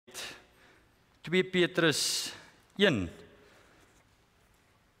2 Petrus 1.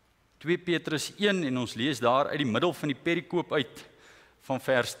 2 Petrus 1 en ons lees daar uit die middel van die perikoop uit van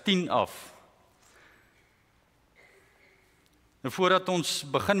vers 10 af. Nou voordat ons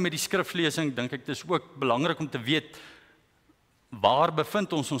begin met die skriflesing, dink ek dit is ook belangrik om te weet waar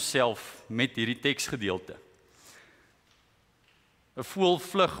bevind ons onsself met hierdie teksgedeelte. 'n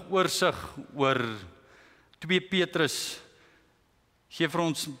Voelvlug oorsig oor 2 Petrus gee vir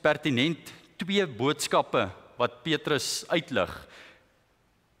ons pertinent 2 boodskappe wat Petrus uitlig.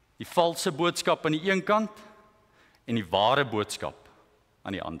 Die valse boodskap aan die een kant en die ware boodskap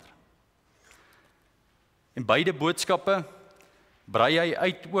aan die ander. En beide boodskappe brei hy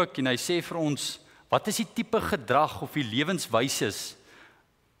uit ook en hy sê vir ons, wat is die tipe gedrag of die lewenswyses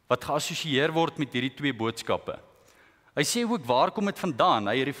wat geassosieer word met hierdie 2 boodskappe? Hy sê ook waar kom dit vandaan?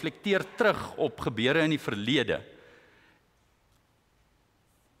 Hy reflekteer terug op gebeure in die verlede.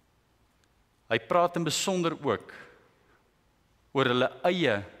 Hy praat in besonder ook oor hulle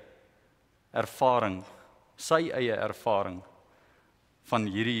eie ervaring, sy eie ervaring van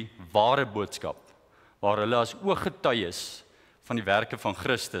hierdie ware boodskap, waar hulle as ooggetuies van die werke van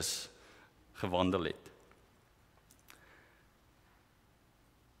Christus gewandel het.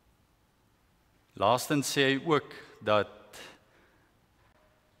 Laastens sê hy ook dat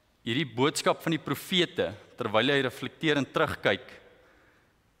hierdie boodskap van die profete, terwyl hy reflekteer en terugkyk,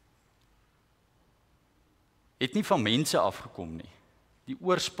 het nie van mense afgekom nie. Die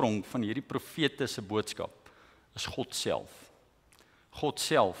oorsprong van hierdie profete se boodskap is God self. God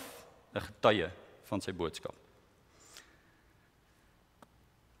self, 'n getuie van sy boodskap.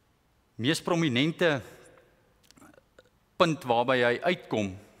 Mees prominente punt waarby hy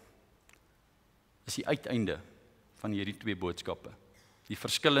uitkom, is die uiteinde van hierdie 2 boodskappe. Die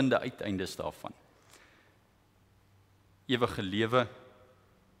verskillende uiteindes daarvan. Ewige lewe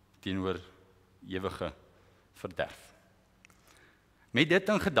teenoor ewige verderf. Met dit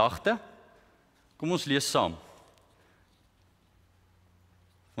in gedagte, kom ons lees saam.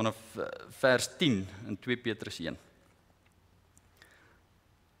 Vanaf vers 10 in 2 Petrus 1.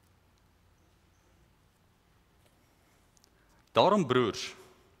 Daarom broers,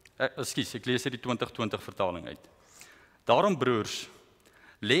 ek lees uit die 2020 vertaling uit. Daarom broers,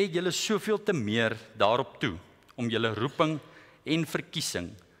 lê julle soveel te meer daarop toe, om julle roeping en verkiesing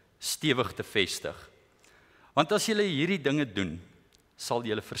stewig te vestig. Want as julle hierdie dinge doen, sal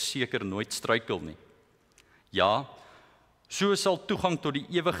julle verseker nooit struikel nie. Ja, so sal toegang tot die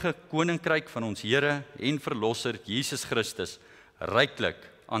ewige koninkryk van ons Here en Verlosser Jesus Christus ryklik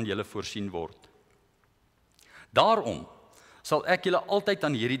aan julle voorsien word. Daarom sal ek julle altyd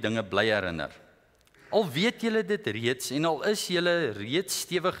aan hierdie dinge bly herinner. Al weet julle dit reeds en al is julle reeds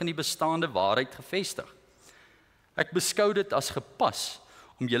stewig in die bestaande waarheid gevestig. Ek beskou dit as gepas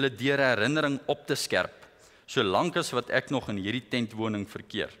om julle deur herinnering op te skerp, solank as wat ek nog in hierdie tentwoning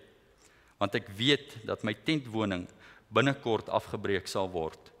verkeer. Want ek weet dat my tentwoning binnekort afgebreek sal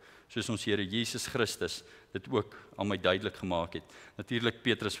word, soos ons Here Jesus Christus dit ook aan my duidelik gemaak het. Natuurlik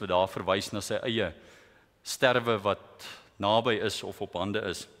Petrus wat daar verwys na sy eie sterwe wat naby is of op hande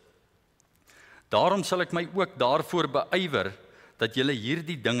is. Daarom sal ek my ook daarvoor beywer dat julle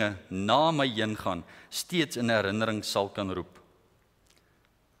hierdie dinge na my heen gaan steeds in herinnering sal kan roep.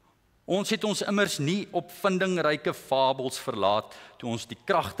 Ons het ons immers nie op vindingryke fabels verlaat toe ons die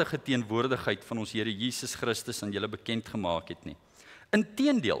kragtige teenwoordigheid van ons Here Jesus Christus aan julle bekend gemaak het nie.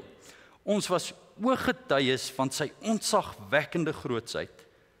 Inteendeel, ons was ooggetuies van sy ontzagwekkende grootsheid.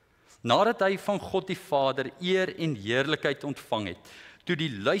 Nadat hy van God die Vader eer en heerlikheid ontvang het, toe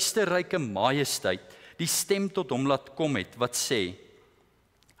die luisterryke majesteit die stem tot hom laat kom het, wat sê,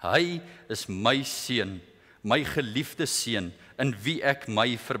 hy is my seun, my geliefde seun, in wie ek my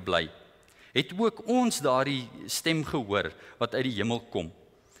verbly. Het ook ons daardie stem gehoor, wat uit die hemel kom,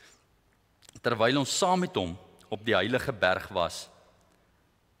 terwyl ons saam met hom op die heilige berg was.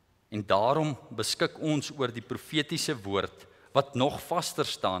 En daarom beskik ons oor die profetiese woord, wat nog vaster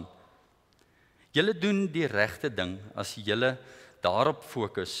staan. Julle doen die regte ding, as julle daarop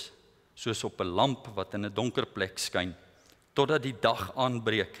fokus, soos op 'n lamp wat in 'n donker plek skyn, totdat die dag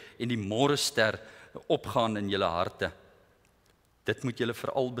aanbreek en die môrester opgaan in julle harte. Dit moet julle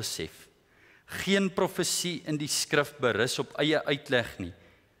veral besef. Geen profesie in die skrif berus op eie uitleg nie,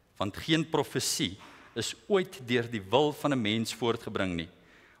 want geen profesie is ooit deur die wil van 'n mens voortgebring nie,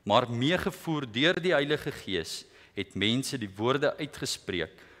 maar meegevoer deur die Heilige Gees het mense die woorde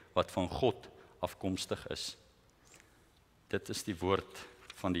uitgespreek wat van God afkomstig is. Dit is die woord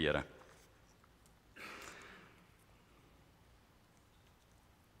van die Here.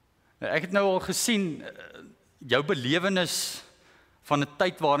 Ek het nou al gesien, jou belewenis van 'n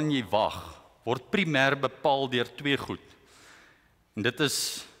tyd waarin jy wag, word primêr bepaal deur twee goed. En dit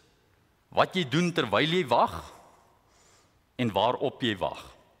is wat jy doen terwyl jy wag en waarop jy wag.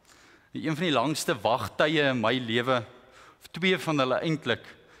 Een van die langste wagtye in my lewe, of twee van hulle eintlik,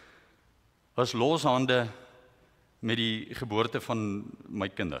 was loshande met die geboorte van my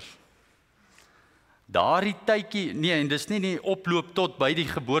kinders. Daardie tydjie, nee, en dis nie die oploop tot by die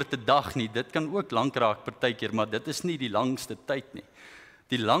geboortedag nie, dit kan ook lank raak partykeer, maar dit is nie die langste tyd nie.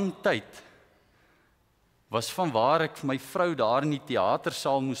 Die lang tyd was van waar ek vir my vrou daar in die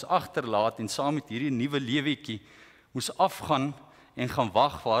teatersaal moes agterlaat en saam met hierdie nuwe lewetjie moes afgaan en gaan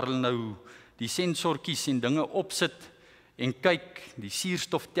wag waar hulle nou die sensortjies en dinge opsit en kyk, die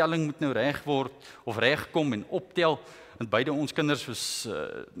suurstoftelling moet nou reg word of reg kom en optel. En beide ons kinders was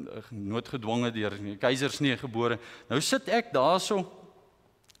noodgedwonge deur keisersnee gebore. Nou sit ek daarso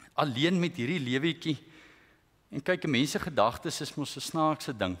alleen met hierdie lewetjie en kyk, mense gedagtes is mos 'n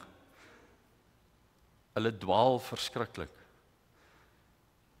snaakse ding. Hulle dwaal verskriklik.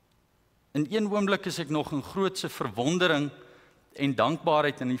 In een oomblik is ek nog in grootse verwondering en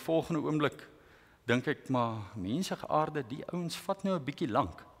dankbaarheid, en in die volgende oomblik dink ek, maar mense geaarde, die ouens vat nou 'n bietjie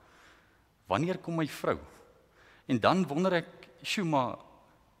lank. Wanneer kom my vrou? En dan wonder ek, sjoe, maar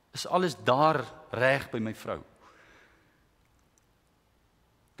is alles daar reg by my vrou?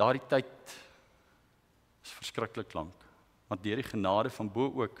 Daardie tyd is verskriklik lank, want deur die genade van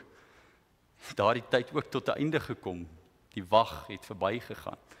bo ook, daardie tyd ook tot 'n einde gekom. Die wag het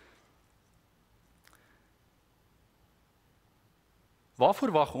verbygegaan.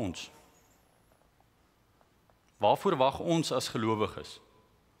 Waarvoor wag ons? Waarvoor wag ons as gelowiges?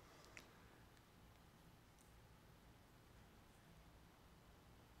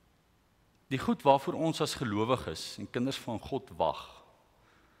 Die goed waarvoor ons as gelowiges en kinders van God wag,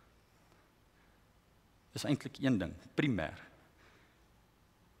 is eintlik een ding, primêr.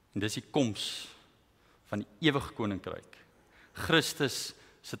 En dis die koms van die ewige koninkryk. Christus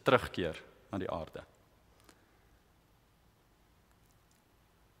se terugkeer na die aarde.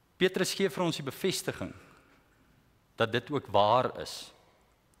 Petrus gee vir ons die bevestiging dat dit ook waar is.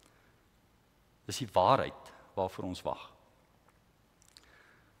 Dis die waarheid waarvoor ons wag.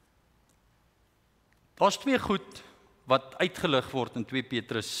 Daar's twee goed wat uitgelig word in 2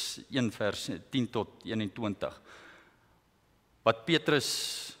 Petrus 1 vers 10 tot 21. Wat Petrus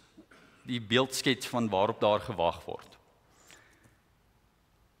die beeld skets van waarop daar gewag word.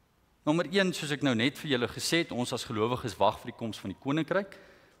 Nommer 1, soos ek nou net vir julle gesê het, ons as gelowiges wag vir die koms van die koninkryk.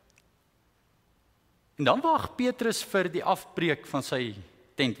 En dan wag Petrus vir die afbreek van sy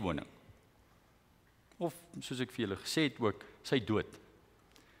tentwoning. Of, soos ek vir julle gesê het ook, sy dood.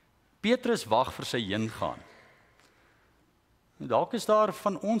 Petrus wag vir sy heengaan. En dalk is daar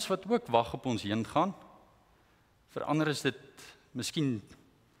van ons wat ook wag op ons heengaan. Vir ander is dit miskien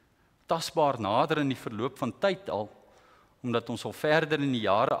tasbaar nader in die verloop van tyd al, omdat ons al verder in die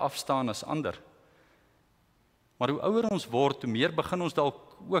jare afstaan as ander. Maar hoe ouer ons word, hoe meer begin ons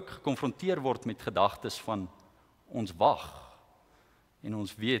dalk ook gekonfronteer word met gedagtes van ons wag. En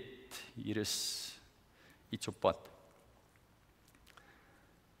ons weet, hier is iets op pad.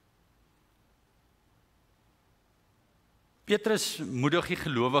 Petrus moedig die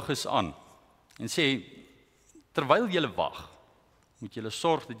gelowiges aan en sê, terwyl julle wag, moet julle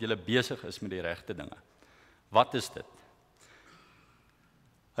sorg dat julle besig is met die regte dinge. Wat is dit?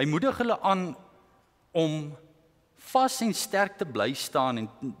 Hy moedig hulle aan om vas en sterk te bly staan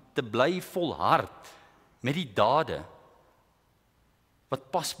en te bly volhard met die dade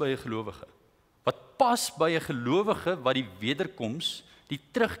wat pas by 'n gelowige. Wat pas by 'n gelowige wat die wederkoms, die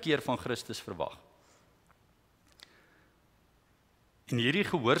terugkeer van Christus verwag. En hierdie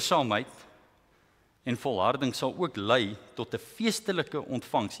gehoorsaamheid en volharding sal ook lei tot 'n feestelike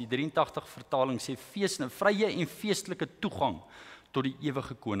ontvangs. Die 83 vertaling sê vrye en feestelike toegang tot die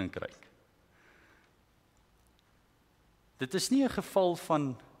ewige koninkryk. Dit is nie 'n geval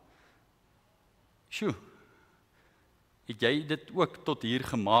van, sjoe, het jy dit ook tot hier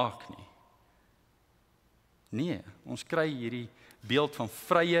gemaak nie. Nee, ons kry hierdie beeld van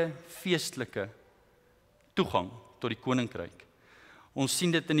vrye, feestelike toegang tot die koninkryk. Ons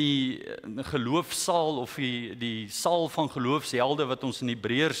sien dit in die geloofsaal of die saal van geloofshelde wat ons in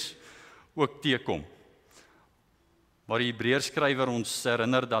Hebreërs ook teekom. Waar die Hebreërskrywer ons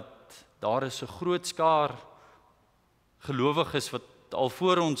herinner dat daar is 'n groot skaar gelowiges wat al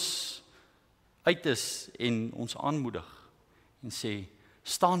voor ons uit is en ons aanmoedig en sê,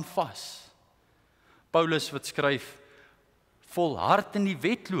 staan vas. Paulus wat skryf, volhard in die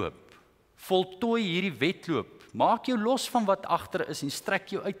wedloop, voltooi hierdie wedloop, maak jou los van wat agter is en strek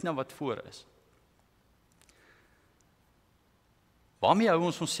jou uit na wat voor is. Waarmee hou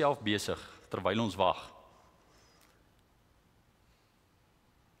ons onsself besig terwyl ons wag.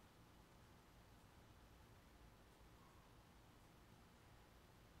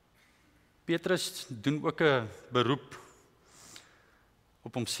 Petrus doen ook 'n beroep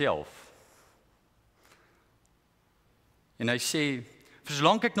op homself. En hy sê, vir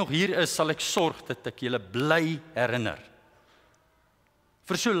solank ek nog hier is, sal ek sorg dat ek julle bly herinner.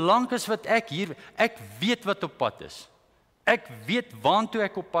 Vir solank as wat ek hier, ek weet wat op pad is. Ek weet waantoe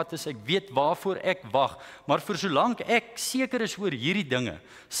ek op pad is, ek weet waarvoor ek wag, maar vir solank ek seker is oor hierdie dinge,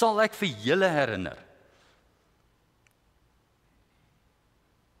 sal ek vir julle herinner.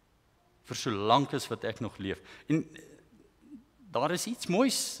 Vir solank as wat ek nog leef. En daar is iets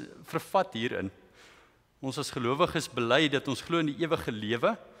moois vervat hierin. Ons as gelowiges bely dat ons glo in die ewige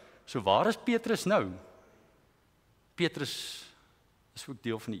lewe. So waar is Petrus nou? Petrus is ook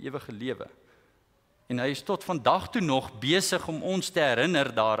deel van die ewige lewe. En hy is tot vandag toe nog besig om ons te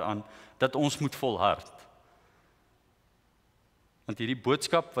herinner daaraan dat ons moet volhard. Want hierdie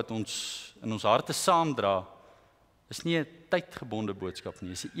boodskap wat ons in ons harte saamdra, is nie 'n tydgebonde boodskap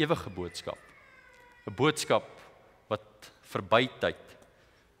nie, is 'n ewige boodskap. 'n Boodskap wat verby tyd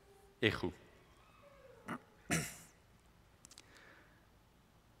ego.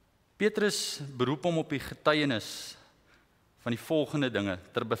 Petrus beroep hom op die getuienis van die volgende dinge,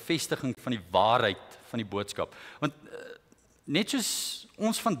 ter bevestiging van die waarheid van die boodskap. Want net soos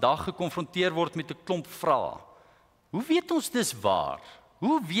ons vandag gekonfronteer word met 'n klomp vrae, hoe weet ons dis waar?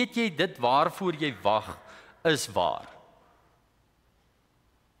 Hoe weet jy dit waarvoor jy wag is waar?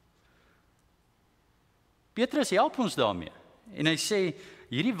 Petrus help ons daarmee. En hy sê,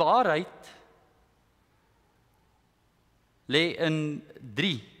 hierdie waarheid lê in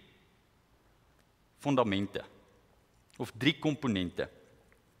 3 fundamente, of 3 komponente.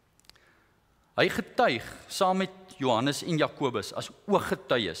 Hy getuig saam met Johannes en Jakobus as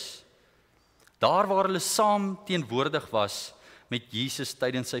ooggetuies, daar waar hulle saam teenwoordig was met Jesus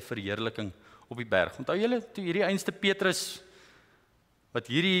tydens sy verheerliking op die berg. Onthou julle, toe hierdie einste Petrus, wat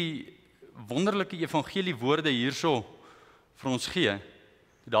hierdie wonderlike evangelie woorde hierso vir ons gee,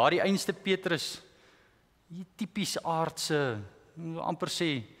 daardie einste Petrus, die tipies aardse, amper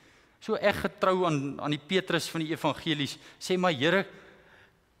sê, so ek getrou aan die Petrus van die evangelies, sê maar Here,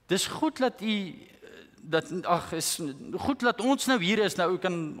 dis goed dat is goed dat ons nou hier is, nou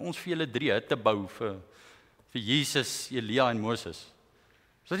kan ons vir julle 3 hutte bou vir Jesus, Elia en Moses.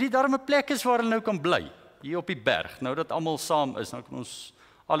 So dat daar 'n plek is waar hulle nou kan bly, hier op die berg, nou dat almal saam is, nou kan ons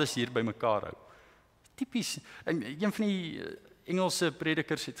alles hier by mekaar hou. Tipies, een van die Engelse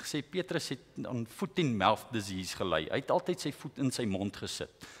predikers het gesê, Petrus het aan foot and mouth disease gelei. Hy het altyd sy voet in sy mond gesit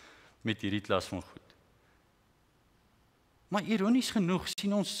met hierdie klas van goed. Maar ironies genoeg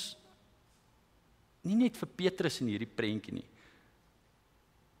sien ons nie net vir Petrus in hierdie prentjie nie.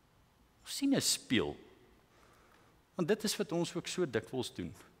 Ons sien 'n spieël. Want dit is wat ons ook so dikwels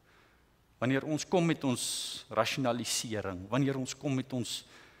doen. Wanneer ons kom met ons rasionalisering, wanneer ons kom met ons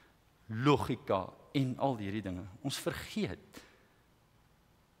logika en al hierdie dinge, ons vergeet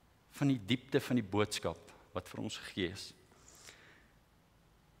van die diepte van die boodskap wat vir ons gegee is.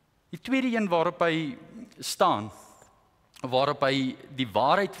 Die tweede een waarop hy staan, waarop hy die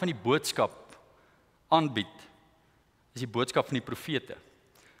waarheid van die boodskap aanbied, is die boodskap van die profete.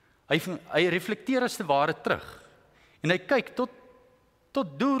 Hy reflekteer as te ware terug, en hy kyk tot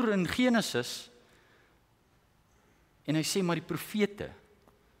Deur in Genesis, en hy sê, maar die profete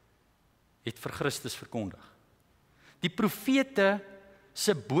het vir Christus verkondig. Die profete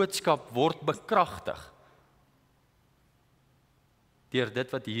se boodskap word bekragtig deur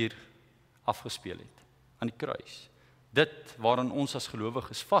dit wat hier afgespeel het, aan die kruis. Dit waaraan ons as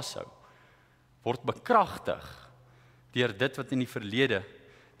gelowiges vashou, word bekragtig deur dit wat in die verlede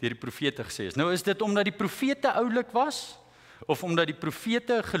deur die profete gesê is. Nou is dit omdat die profete oulik was, of omdat die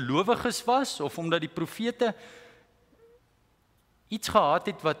profete gelowiges was, of omdat die profete iets gehad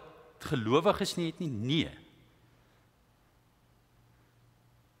het wat gelowiges nie het nie? Nee.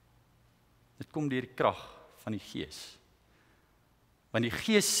 Dit kom deur die krag van die Gees. Want die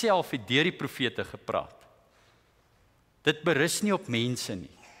Gees self het deur die profete gepraat. Dit berus nie op mense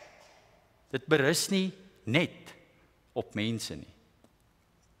nie. Dit berus nie net op mense nie.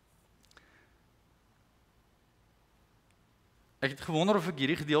 Ek het gewonder of ek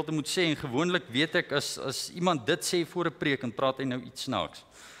hierdie gedeelte moet sê, en gewoonlik weet ek, as iemand dit sê voor 'n preek, en praat hy nou iets snaaks.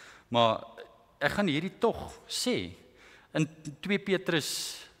 Maar ek gaan hierdie tog sê, in 2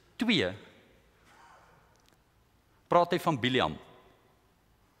 Petrus 2, praat hy van Biliam.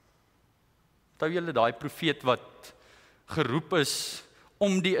 Onthou julle daai profeet wat geroep is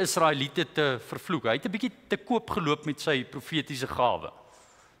om die Israeliete te vervloek. Hy het 'n bietjie te koop geloop met sy profetiese gawe.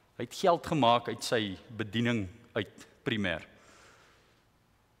 Hy het geld gemaak uit sy bediening uit primêr.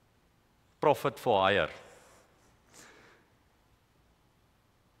 Profit for hire.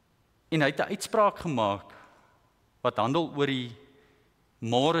 En hy het 'n uitspraak gemaak wat handel oor die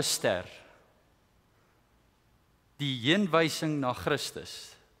môrester. Die heenwysing na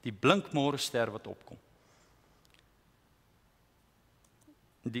Christus, die blink môrester wat opkom.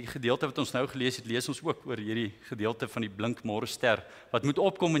 Die gedeelte wat ons nou gelees het, lees ons ook oor hierdie gedeelte van die blink môrester wat moet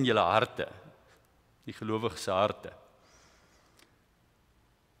opkom in julle harte, die gelowiges se harte.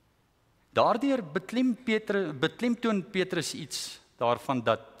 Daardeur beklemtoon Petrus iets daarvan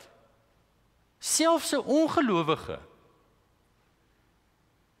dat selfs 'n ongelowige,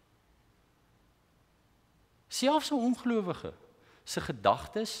 se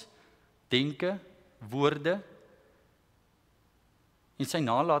gedagtes, denke, woorde en sy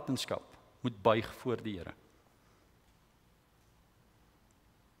nalatenskap moet buig voor die Here.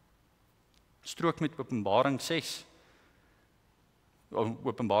 Strook met Openbaring 6,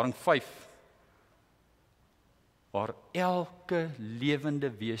 Openbaring 5, waar elke lewende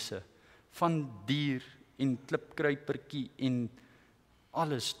wese, van dier en klipkruipertjie en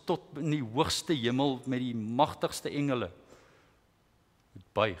alles tot in die hoogste hemel met die magtigste engele,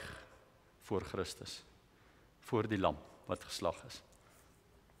 moet buig voor Christus, voor die lam wat geslag is.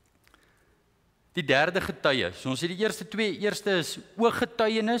 Die derde getuie, so ons het die eerste twee, eerste is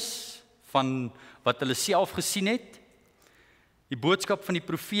ooggetuienis van wat hulle self gesien het, die boodskap van die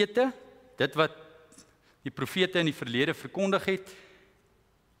profete, dit wat die profete in die verlede verkondig het,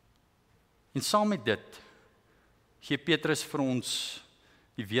 en saam met dit gee Petrus vir ons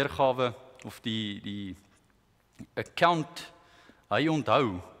die weergawe of die account, hy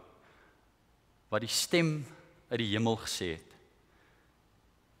onthou wat die stem uit die hemel gesê het.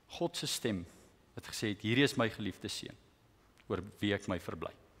 God se stem het gesê het, hierdie is my geliefde seun, oor wie ek my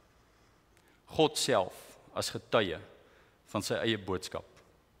verbly. God self as getuie van sy eie boodskap,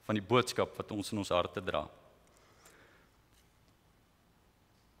 van die boodskap wat ons in ons harte dra.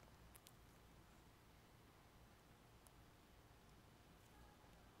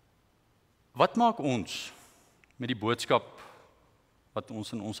 Wat maak ons met die boodskap wat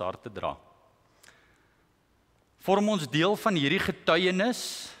ons in ons harte dra? Vorm ons deel van hierdie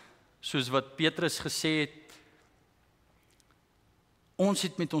getuienis, soos wat Petrus gesê het, ons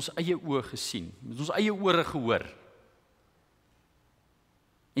het met ons eie oë gesien, met ons eie ore gehoor,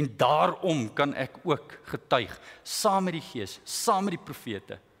 en daarom kan ek ook getuig, saam met die Gees, saam met die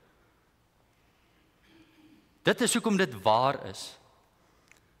profete. Dit is hoekom dit waar is.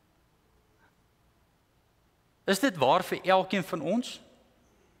 Is dit waar vir elkeen van ons?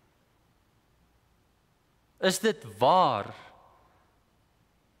 Is dit waar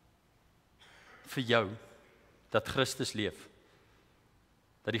vir jou dat Christus leef?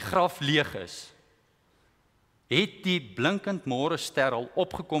 Dat die graf leeg is? Het die blinkend môrester al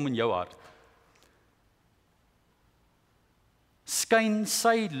opgekom in jou hart? Skyn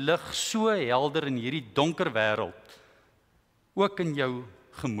sy lig so helder in hierdie donker wêreld, ook in jou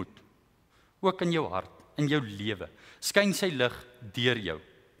gemoed, ook in jou hart, in jou lewe, skyn sy lig deur jou,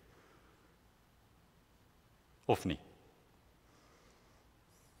 of nie?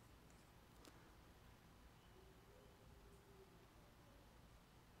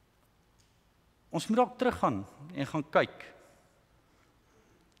 Ons moet ook teruggaan en gaan kyk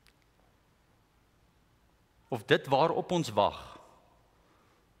of dit waarop ons wag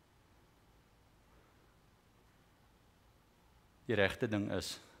die regte ding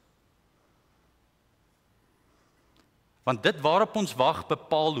is. Want dit waarop ons wag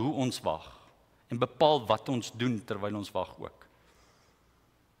bepaal hoe ons wag en bepaal wat ons doen terwyl ons wag ook.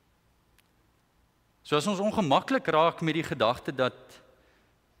 So as ons ongemaklik raak met die gedagte dat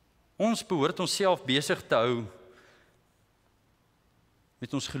ons behoort onsself besig te hou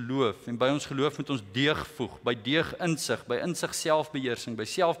met ons geloof, en by ons geloof moet ons deeg voeg, by deeg insig, by insig selfbeheersing, by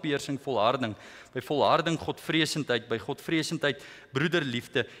selfbeheersing volharding, by volharding godvreesendheid, by godvreesendheid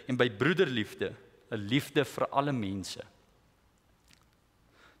broederliefde, en by broederliefde 'n liefde vir alle mense.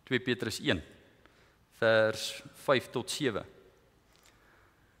 2 Petrus 1, vers 5 tot 7.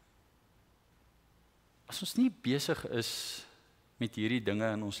 As ons nie besig is met hierdie dinge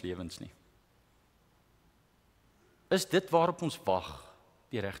in ons lewens nie, is dit waarop ons wag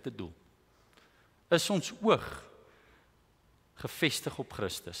die regte doel? Is ons oog gefestig op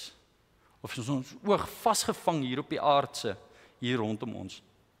Christus? Of is ons oog vasgevang hier op die aardse, hier rondom ons?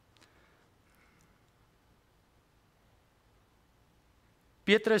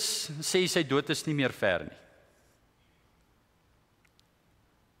 Petrus sê sy dood is nie meer ver nie.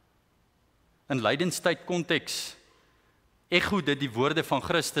 In lydenstyd konteks ekho dit die woorde van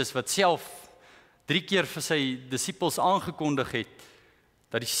Christus wat self 3 keer vir sy disippels aangekondig het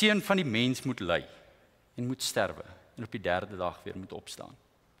dat die seun van die mens moet ly en moet sterwe en op die 3de dag weer moet opstaan.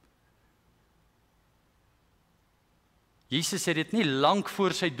 Jesus het dit nie lank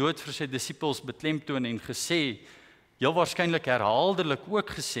voor sy dood vir sy disippels beklemtoon en gesê, heel waarskynlik herhaaldelik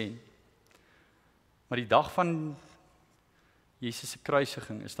ook gesê, maar die dag van Jesus se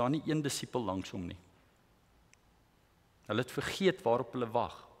kruisiging is daar nie een disipel langs hom nie. Hulle het vergeet waarop hulle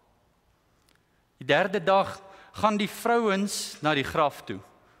wag. Die 3de dag gaan die vrouens na die graf toe.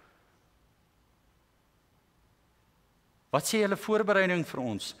 Wat sê hulle voorbereiding vir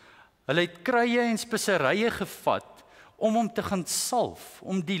ons? Hulle het kruie en speserye gevat om hom te gaan salf,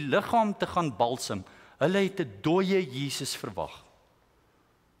 om die liggaam te gaan balsem. Hulle het 'n dooie Jesus verwag.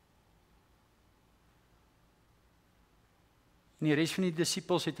 En die res van die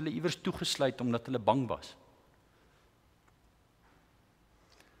disippels het hulle iewers toegesluit omdat hulle bang was.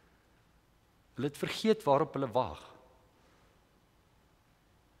 Hulle het vergeet waarop hulle wag.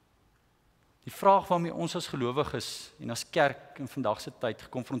 Die vraag waarmee ons as gelowiges en as kerk in vandag se tyd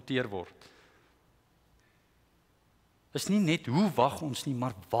gekonfronteer word, is nie net hoe wag ons nie,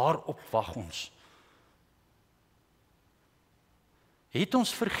 maar waarop wag ons? Het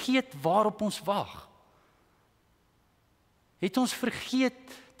ons vergeet waarop ons wag? Het ons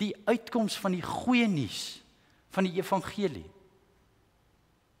vergeet die uitkoms van die goeie nuus van die evangelie?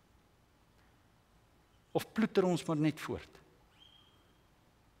 Of ploeter ons maar net voort?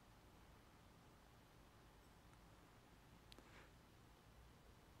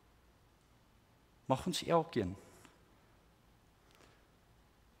 Mag ons elkeen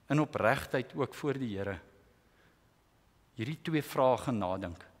in opregtheid ook voor die Here hierdie 2 vrae gaan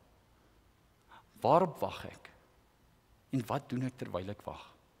nadink. Waarop wag ek? En wat doen ek terwyl ek wag?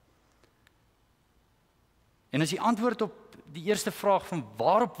 En as die antwoord op die eerste vraag van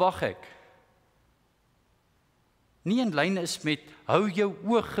waarop wag ek nie in lyn is met hou jou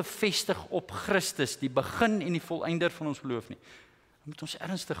oog gefestig op Christus, die begin en die volëinder van ons geloof nie, dan moet ons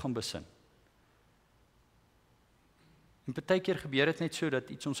ernstig gaan besin. En partykeer gebeur dit net so dat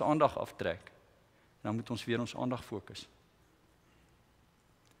iets ons aandag aftrek, en dan moet ons weer ons aandag fokus.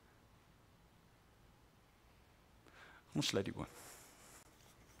 Ons sluit die oë.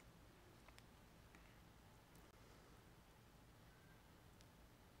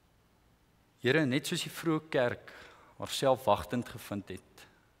 Here, net soos die vroeë kerk haarself wagtend gevind het,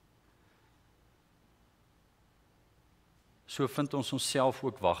 so vind ons onsself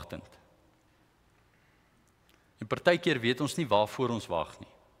ook wagtend. En partykeer weet ons nie waarvoor ons wag nie.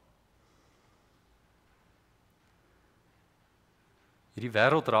 Hierdie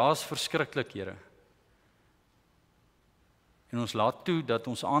wêreld raas verskriklik, Here. En ons laat toe dat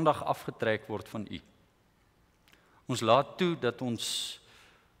ons aandag afgetrek word van U. Ons laat toe dat ons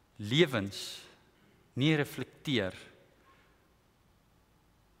lewens nie reflekteer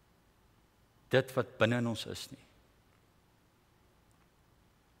dit wat binne in ons is nie.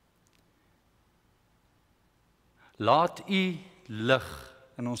 Laat U lig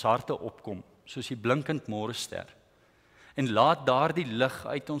in ons harte opkom, soos die blinkend môrester, en laat daardie lig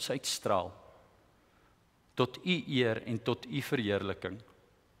uit ons uitstraal, tot U eer en tot U verheerliking.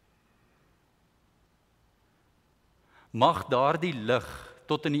 Mag daardie lig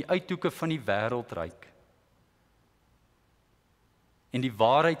tot in die uithoeke van die wêreld reik, en die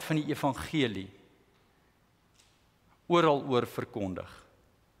waarheid van die evangelie oral oor verkondig.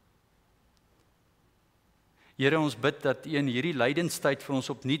 Here, ons bid dat U in hierdie lydenstyd vir ons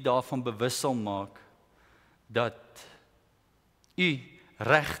opnuut daarvan bewus sal maak, dat U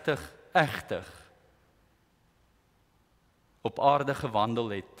regtig, egtig op aarde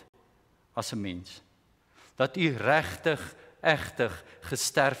gewandel het as 'n mens. Dat U regtig, egtig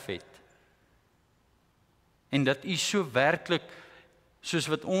gesterf het. En dat U so werklik, soos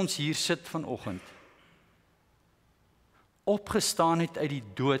wat ons hier sit vanoggend, opgestaan het uit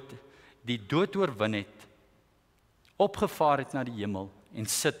die dood oorwin het, opgevaar het na die hemel en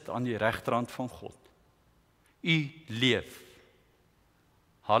sit aan die regterhand van God. U leef.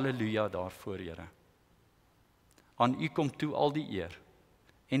 Halleluja daarvoor, Here. Aan U kom toe al die eer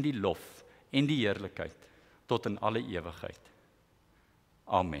en die lof en die heerlikheid tot in alle ewigheid.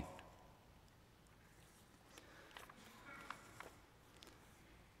 Amen.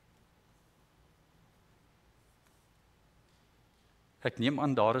 Ek neem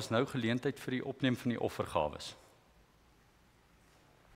aan daar is nou geleentheid vir die opneem van die offergawes.